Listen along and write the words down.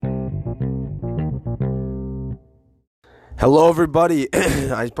Hello, everybody.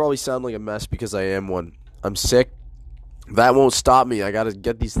 I probably sound like a mess because I am one. I'm sick. That won't stop me. I got to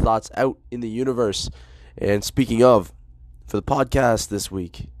get these thoughts out in the universe. And speaking of, for the podcast this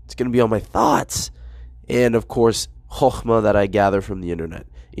week, it's going to be on my thoughts. And, of course, chokhmah that I gather from the internet.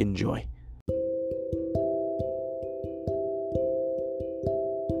 Enjoy.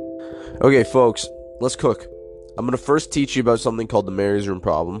 Okay, folks, let's cook. I'm going to first teach you about something called the Mary's Room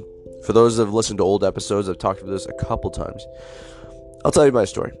problem. For those that have listened to old episodes, I've talked about this a couple times. I'll tell you my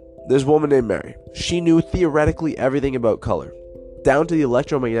story. There's a woman named Mary. She knew theoretically everything about color, down to the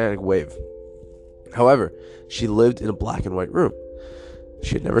electromagnetic wave. However, she lived in a black and white room.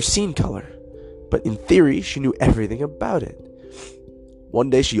 She had never seen color, but in theory, she knew everything about it. One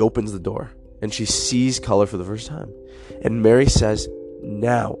day, she opens the door, and she sees color for the first time. And Mary says,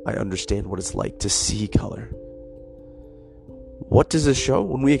 "Now I understand what it's like to see color." What does this show?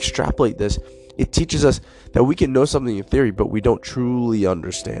 When we extrapolate this, it teaches us that we can know something in theory, but we don't truly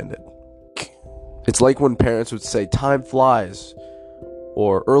understand it. It's like when parents would say, "Time flies,"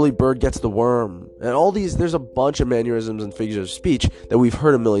 or "early bird gets the worm." And all these, there's a bunch of mannerisms and figures of speech that we've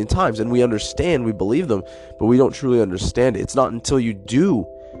heard a million times, and we understand, we believe them, but we don't truly understand it. It's not until you do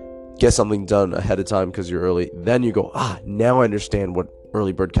get something done ahead of time because you're early, then you go, now I understand what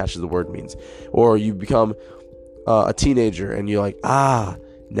early bird catches the worm means. Or you become a teenager and you're like,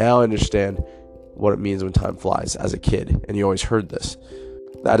 now I understand what it means when time flies as a kid, and you always heard this.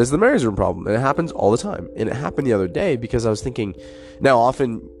 That is the Mary's Room problem, and it happens all the time. And it happened the other day because I was thinking, now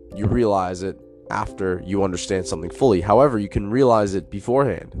often you realize it after you understand something fully. However, you can realize it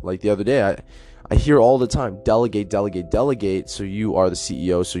beforehand. Like the other day, I hear all the time, delegate, so you are the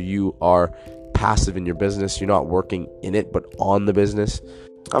CEO, so you are passive in your business, you're not working in it but on the business.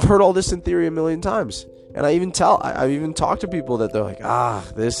 I've heard all this in theory a million times. And I've even talked to people that they're like,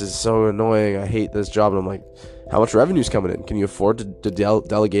 this is so annoying, I hate this job. And I'm like, how much revenue is coming in? Can you afford to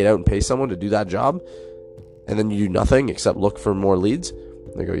delegate out and pay someone to do that job? And then you do nothing except look for more leads?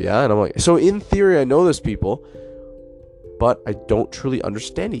 And they go, yeah. And I'm like, so in theory, I know this people, but I don't truly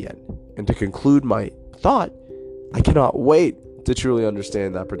understand it yet. And to conclude my thought, I cannot wait to truly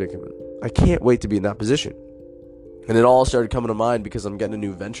understand that predicament. I can't wait to be in that position. And it all started coming to mind because I'm getting a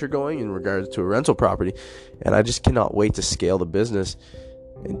new venture going in regards to a rental property. And I just cannot wait to scale the business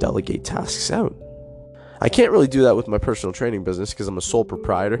and delegate tasks out. I can't really do that with my personal training business because I'm a sole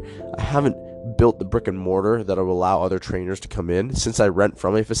proprietor. I haven't built the brick and mortar that will allow other trainers to come in. Since I rent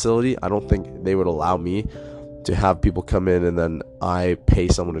from a facility, I don't think they would allow me to have people come in and then I pay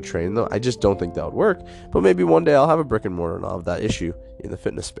someone to train them. I just don't think that would work. But maybe one day I'll have a brick and mortar and I'll have that issue in the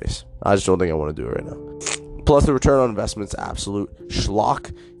fitness space. I just don't think I want to do it right now. Plus, the return on investment's absolute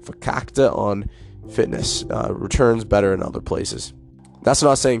schlock, fakakta on fitness. Returns better in other places. That's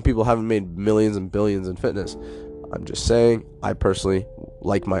not saying people haven't made millions and billions in fitness. I'm just saying I personally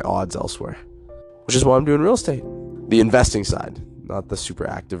like my odds elsewhere, which is why I'm doing real estate. The investing side, not the super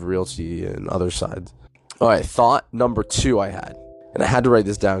active realty and other sides. All right, thought number 2 I had, and I had to write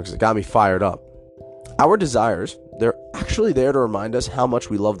this down because it got me fired up. Our desires, they're actually there to remind us how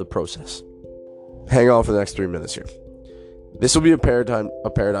much we love the process. Hang on for the next 3 minutes here. This will be a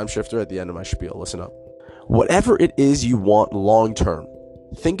paradigm shifter at the end of my spiel. Listen up. Whatever it is you want long term,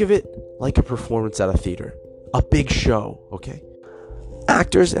 think of it like a performance at a theater. A big show, okay?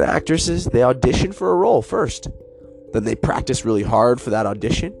 Actors and actresses, they audition for a role first. Then they practice really hard for that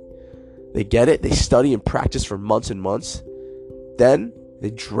audition. They get it. They study and practice for months and months. Then they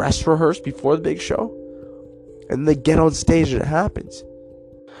dress rehearse before the big show. And they get on stage and it happens.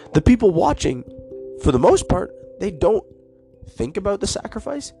 The people watching, for the most part, they don't think about the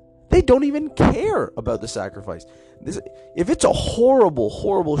sacrifice. They don't even care about the sacrifice. If it's a horrible,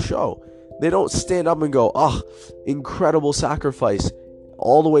 horrible show, they don't stand up and go, incredible sacrifice,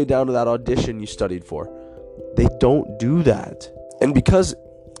 all the way down to that audition you studied for. They don't do that. And because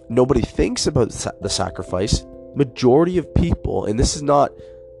nobody thinks about the sacrifice, majority of people, and this is not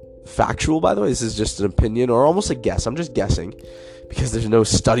factual, by the way, this is just an opinion or almost a guess. I'm just guessing because there's no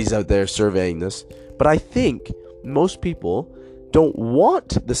studies out there surveying this. But I think most people don't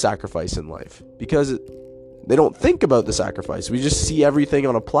want the sacrifice in life because they don't think about the sacrifice. We just see everything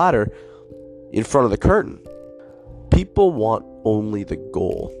on a platter in front of the curtain. People want only the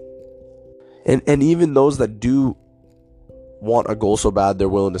goal. And even those that do want a goal so bad they're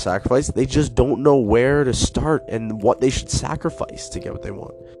willing to sacrifice, they just don't know where to start and what they should sacrifice to get what they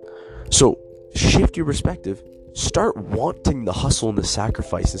want. So shift your perspective. Start wanting the hustle and the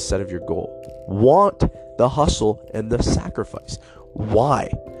sacrifice instead of your goal. Want the hustle and the sacrifice.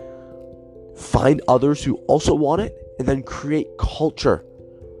 Why? Find others who also want it and then create culture.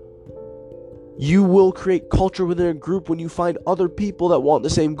 You will create culture within a group when you find other people that want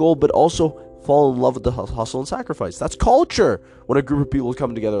the same goal, but also fall in love with the hustle and sacrifice. That's culture when a group of people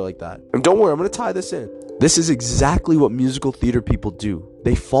come together like that. And don't worry, I'm going to tie this in. This is exactly what musical theater people do.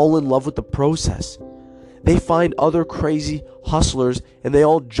 They fall in love with the process. They find other crazy hustlers and they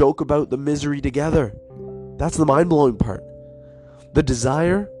all joke about the misery together. That's the mind-blowing part. The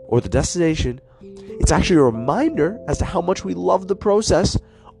desire or the destination, it's actually a reminder as to how much we love the process,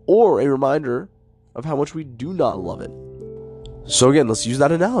 or a reminder of how much we do not love it. So again, let's use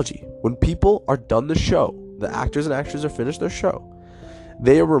that analogy. When people are done the show, the actors and actresses are finished their show,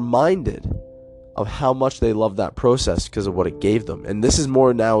 they are reminded of how much they love that process because of what it gave them. And this is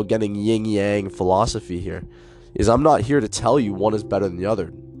more now getting yin-yang philosophy here, is I'm not here to tell you one is better than the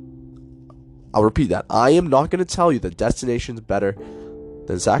other. I'll repeat that. I am not going to tell you that destination is better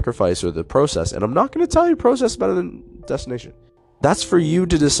than sacrifice or the process. And I'm not going to tell you process is better than destination. That's for you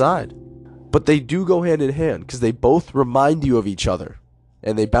to decide. But they do go hand in hand because they both remind you of each other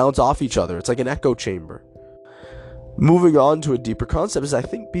and they bounce off each other. It's like an echo chamber. Moving on to a deeper concept is I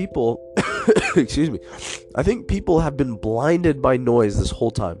think people, I think people have been blinded by noise this whole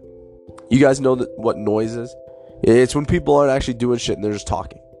time. You guys know what noise is? It's when people aren't actually doing shit and they're just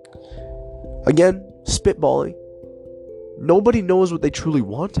talking. Again, spitballing. Nobody knows what they truly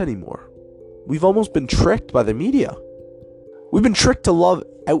want anymore. We've almost been tricked by the media. We've been tricked to love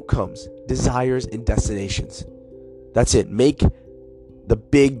outcomes, desires, and destinations. That's it. Make the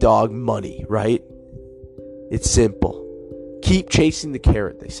big dog money, right? It's simple. Keep chasing the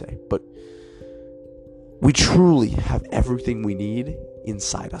carrot, they say. But we truly have everything we need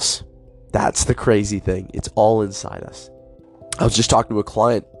inside us. That's the crazy thing. It's all inside us. I was just talking to a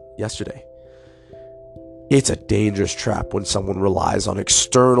client yesterday. It's a dangerous trap when someone relies on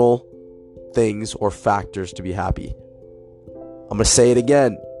external things or factors to be happy. I'm going to say it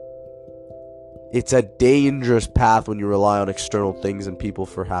again. It's a dangerous path when you rely on external things and people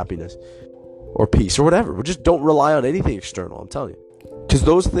for happiness or peace or whatever. We just don't rely on anything external, I'm telling you. Because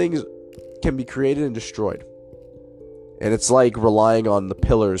those things can be created and destroyed. And it's like relying on the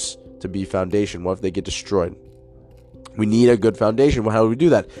pillars to be foundation. What if they get destroyed? We need a good foundation. Well, how do we do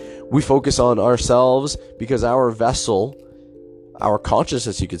that? We focus on ourselves because our vessel, our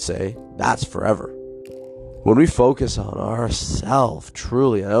consciousness, you could say, that's forever. When we focus on ourselves,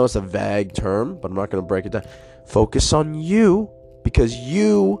 truly, I know it's a vague term, but I'm not going to break it down. Focus on you because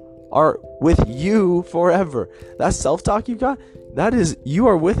you are with you forever. That self-talk you got, that is, you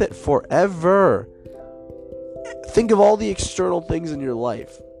are with it forever. Think of all the external things in your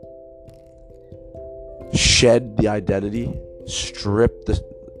life. Shed the identity, rip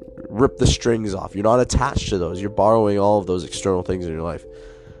the strings off. You're not attached to those. You're borrowing all of those external things in your life.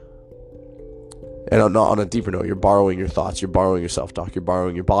 And on a deeper note, you're borrowing your thoughts, you're borrowing your self-talk, you're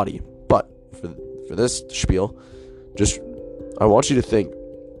borrowing your body. But for this spiel, I want you to think,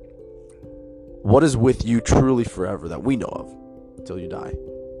 what is with you truly forever that we know of until you die?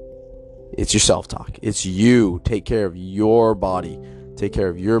 It's your self-talk. It's you. Take care of your body. Take care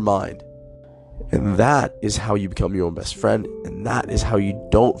of your mind. And that is how you become your own best friend. And that is how you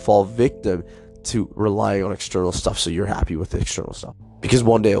don't fall victim to relying on external stuff so you're happy with the external stuff. Because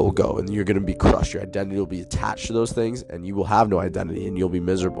one day it will go and you're going to be crushed. Your identity will be attached to those things and you will have no identity and you'll be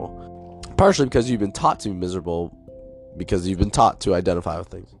miserable. Partially because you've been taught to be miserable because you've been taught to identify with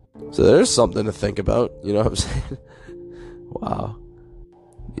things. So there's something to think about. You know what I'm saying? Wow.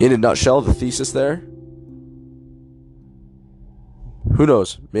 In a nutshell, the thesis there. Who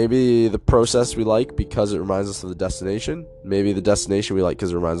knows? Maybe the process we like because it reminds us of the destination. Maybe the destination we like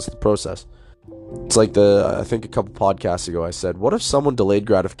because it reminds us of the process. It's like I think a couple podcasts ago I said, what if someone delayed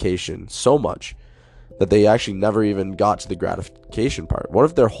gratification so much that they actually never even got to the gratification part? What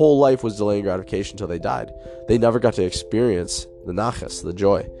if their whole life was delaying gratification until they died? They never got to experience the nachas, the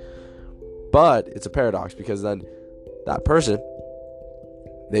joy. But it's a paradox because then that person,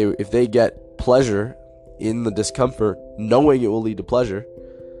 if they get pleasure in the discomfort, knowing it will lead to pleasure,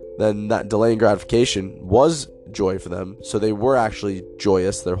 then that delaying gratification was joy for them. So they were actually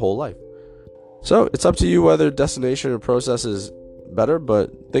joyous their whole life. So it's up to you whether destination or process is better,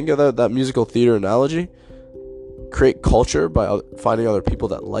 but think of that musical theater analogy. Create culture by finding other people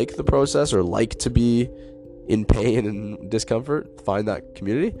that like the process or like to be in pain and discomfort. Find that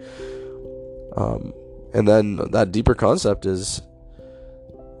community. And then that deeper concept is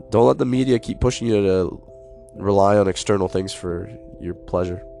don't let the media keep pushing you to rely on external things for your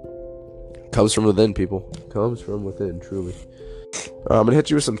pleasure. Comes from within, people. Comes from within, truly. I'm going to hit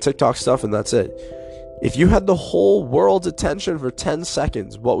you with some TikTok stuff and that's it. If you had the whole world's attention for 10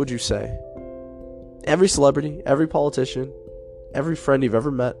 seconds, what would you say? Every celebrity, every politician, every friend you've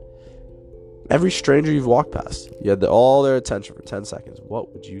ever met, every stranger you've walked past, you had all their attention for 10 seconds.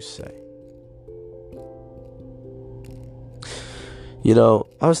 What would you say?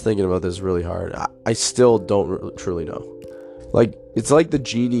 I was thinking about this really hard. I still don't truly know. Like, it's like the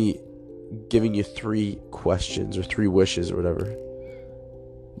genie giving you 3 questions or 3 wishes or whatever.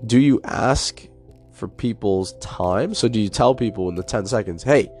 Do you ask for people's time? So do you tell people in the 10 seconds,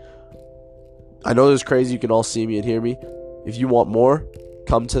 hey, I know this is crazy, you can all see me and hear me. If you want more,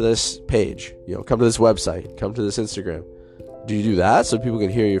 come to this page, come to this website, come to this Instagram. Do you do that so people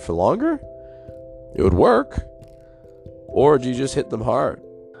can hear you for longer? It would work. Or do you just hit them hard?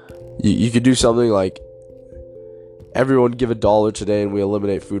 You could do something like, everyone give $1 today and we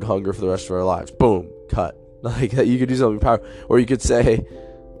eliminate food hunger for the rest of our lives. Boom, cut. Like, you could do something powerful. Or you could say,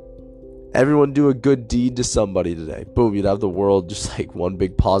 everyone do a good deed to somebody today. Boom, you'd have the world just like one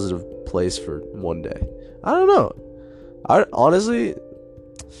big positive place for one day. I don't know. Honestly,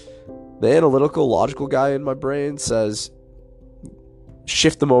 the analytical, logical guy in my brain says,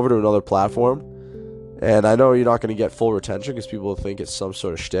 shift them over to another platform. And I know you're not going to get full retention because people think it's some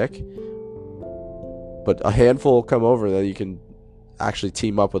sort of shtick. But a handful will come over, and then you can actually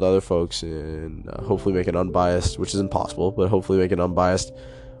team up with other folks and hopefully make an unbiased, which is impossible, but hopefully make an unbiased,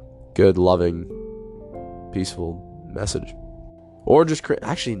 good, loving, peaceful message. Or just create,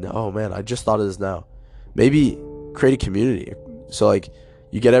 actually, no, man, I just thought of this now. Maybe create a community. So, like,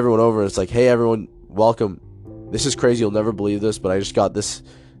 you get everyone over, and it's like, hey, everyone, welcome. This is crazy. You'll never believe this, but I just got this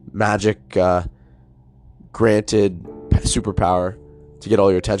magic granted superpower to get all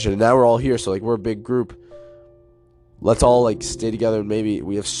your attention, and now we're all here, so like we're a big group. Let's all like stay together, and maybe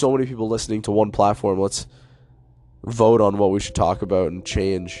we have so many people listening to one platform. Let's vote on what we should talk about and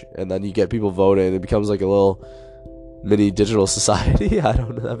change, and then you get people voting, and it becomes like a little mini digital society. I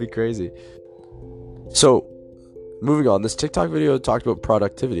don't know, that'd be crazy. So moving on, this TikTok video talked about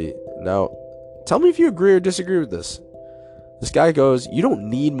productivity. Now tell me if you agree or disagree with this. This guy goes, you don't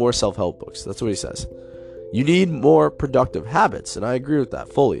need more self-help books. That's what he says. You need more productive habits, and I agree with that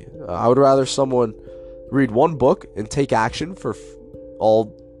fully. I would rather someone read one book and take action for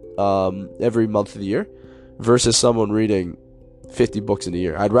every month of the year versus someone reading 50 books in a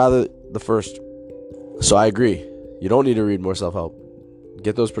year. I'd rather the first. So I agree. You don't need to read more self-help.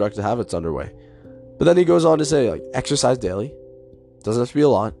 Get those productive habits underway. But then he goes on to say, like, exercise daily. Doesn't have to be a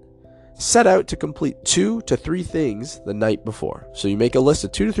lot. Set out to complete 2 to 3 things the night before. So you make a list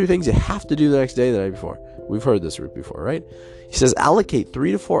of 2 to 3 things you have to do the next day, the night before. We've heard this route before, right? He says allocate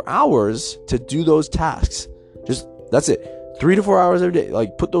 3 to 4 hours to do those tasks. Just, that's it. 3 to 4 hours every day.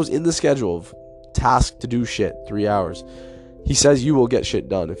 Like, put those in the schedule of task to do shit, 3 hours. He says you will get shit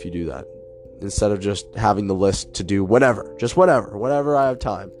done if you do that. Instead of just having the list to do whenever. Just whenever I have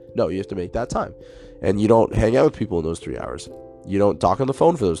time. No, you have to make that time. And you don't hang out with people in those 3 hours. You don't talk on the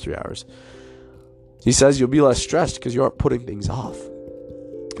phone for those 3 hours. He says you'll be less stressed because you aren't putting things off.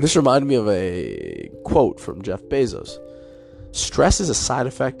 This reminded me of a quote from Jeff Bezos. Stress is a side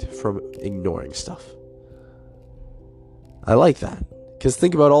effect from ignoring stuff. I like that. Because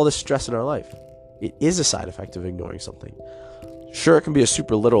think about all this stress in our life. It is a side effect of ignoring something. Sure, it can be a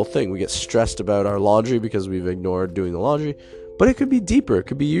super literal thing. We get stressed about our laundry because we've ignored doing the laundry. But it could be deeper. It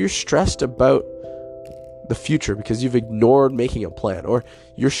could be you're stressed about the future because you've ignored making a plan. Or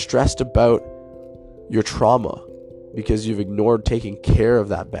you're stressed about your trauma because you've ignored taking care of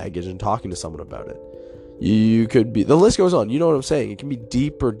that baggage and talking to someone about it. You could be, the list goes on. You know what I'm saying? It can be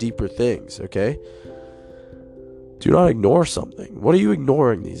deeper things, okay? Do not ignore something. What are you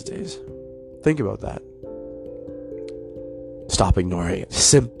ignoring these days? Think about that. Stop ignoring it.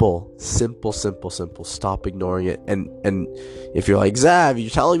 Simple. Stop ignoring it. And if you're like, Zav, you're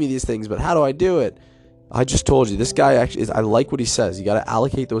telling me these things, but how do I do it? I just told you, this guy actually is, I like what he says. You got to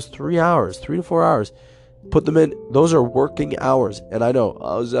allocate those 3 hours, 3 to 4 hours. Put them in. Those are working hours. And I know,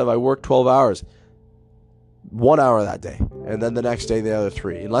 Zev, I work 12 hours. 1 hour that day. And then the next day, the other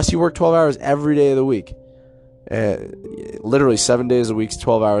 3. Unless you work 12 hours every day of the week. Literally 7 days a week,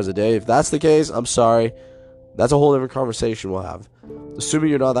 12 hours a day. If that's the case, I'm sorry. That's a whole different conversation we'll have. Assuming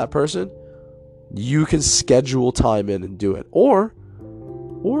you're not that person, you can schedule time in and do it. Or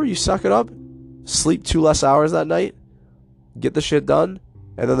you suck it up, sleep 2 less hours that night, get the shit done,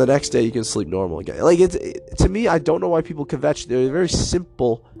 and then the next day you can sleep normal again. Like, to me, I don't know why people kvetch. They're very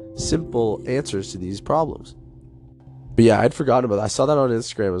simple answers to these problems. But yeah, I'd forgotten about that. I saw that on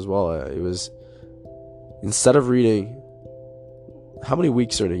Instagram as well. It was, instead of reading, how many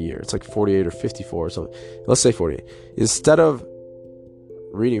weeks are in a year? It's like 48 or 54 or something. Let's say 48. Instead of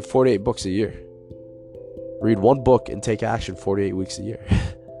reading 48 books a year, read one book and take action 48 weeks a year.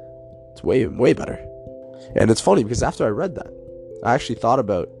 It's way better. And it's funny because after I read that, I actually thought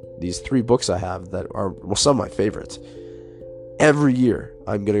about these 3 books I have that are some of my favorites. Every year,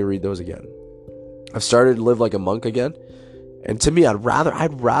 I'm going to read those again. I've started to live like a monk again. And to me, I'd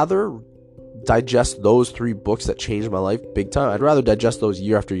rather digest those 3 books that changed my life big time. I'd rather digest those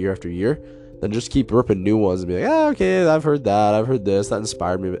year after year after year than just keep ripping new ones and be like, okay, I've heard that, I've heard this, that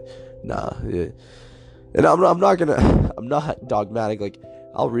inspired me, but nah. Yeah. And I'm not dogmatic, like,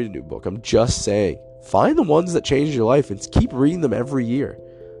 I'll read a new book. I'm just saying, find the ones that change your life and keep reading them every year.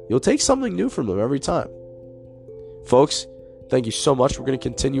 You'll take something new from them every time. Folks, thank you so much. We're going to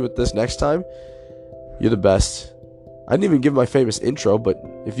continue with this next time. You're the best. I didn't even give my famous intro, but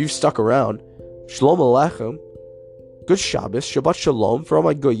if you've stuck around, Shalom Aleichem, good Shabbos, Shabbat Shalom, for all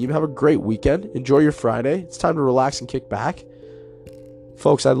my goyim. Have a great weekend. Enjoy your Friday. It's time to relax and kick back.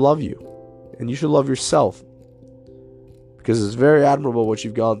 Folks, I love you, and you should love yourself, because it's very admirable what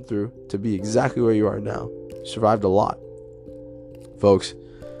you've gone through to be exactly where you are now. You survived a lot. Folks,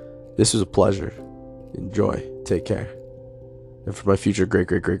 this was a pleasure. Enjoy. Take care. And for my future great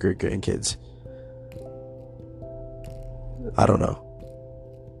grandkids, I don't know.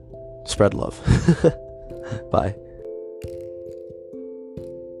 Spread love. Bye.